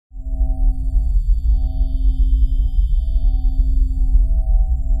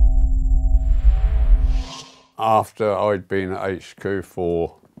after I'd been at HQ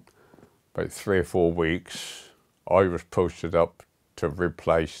for about 3 or 4 weeks, I was posted up to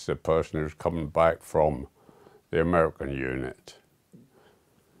replace the person who was coming back from the American unit.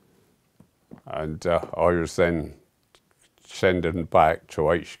 And I was then sending back to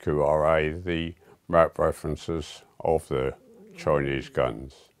HQRA the map references of the Chinese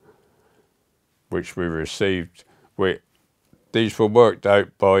guns, which we received. These were worked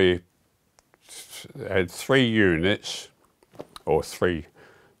out by, had 3 units or 3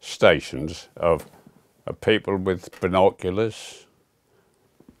 stations of people with binoculars,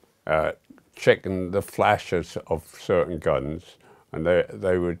 checking the flashes of certain guns, and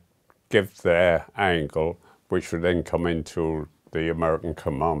they would give their angle, which would then come into the American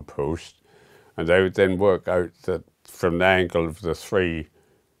command post, and they would then work out that from the angle of the 3,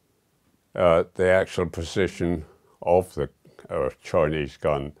 the actual position of the Chinese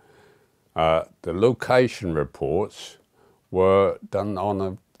gun. The location reports were done on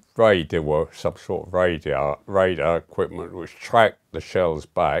a radar, some sort of radar equipment which tracked the shells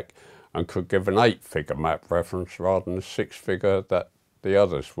back and could give an 8-figure map reference rather than a 6-figure that the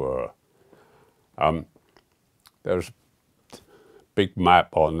others were. There was a big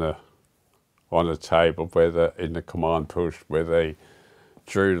map on the table where in the command post where they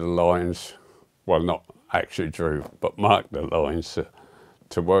drew the lines, well, not actually drew, but marked the lines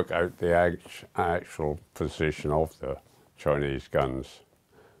to work out the actual position of the Chinese guns,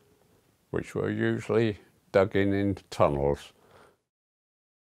 which were usually dug in tunnels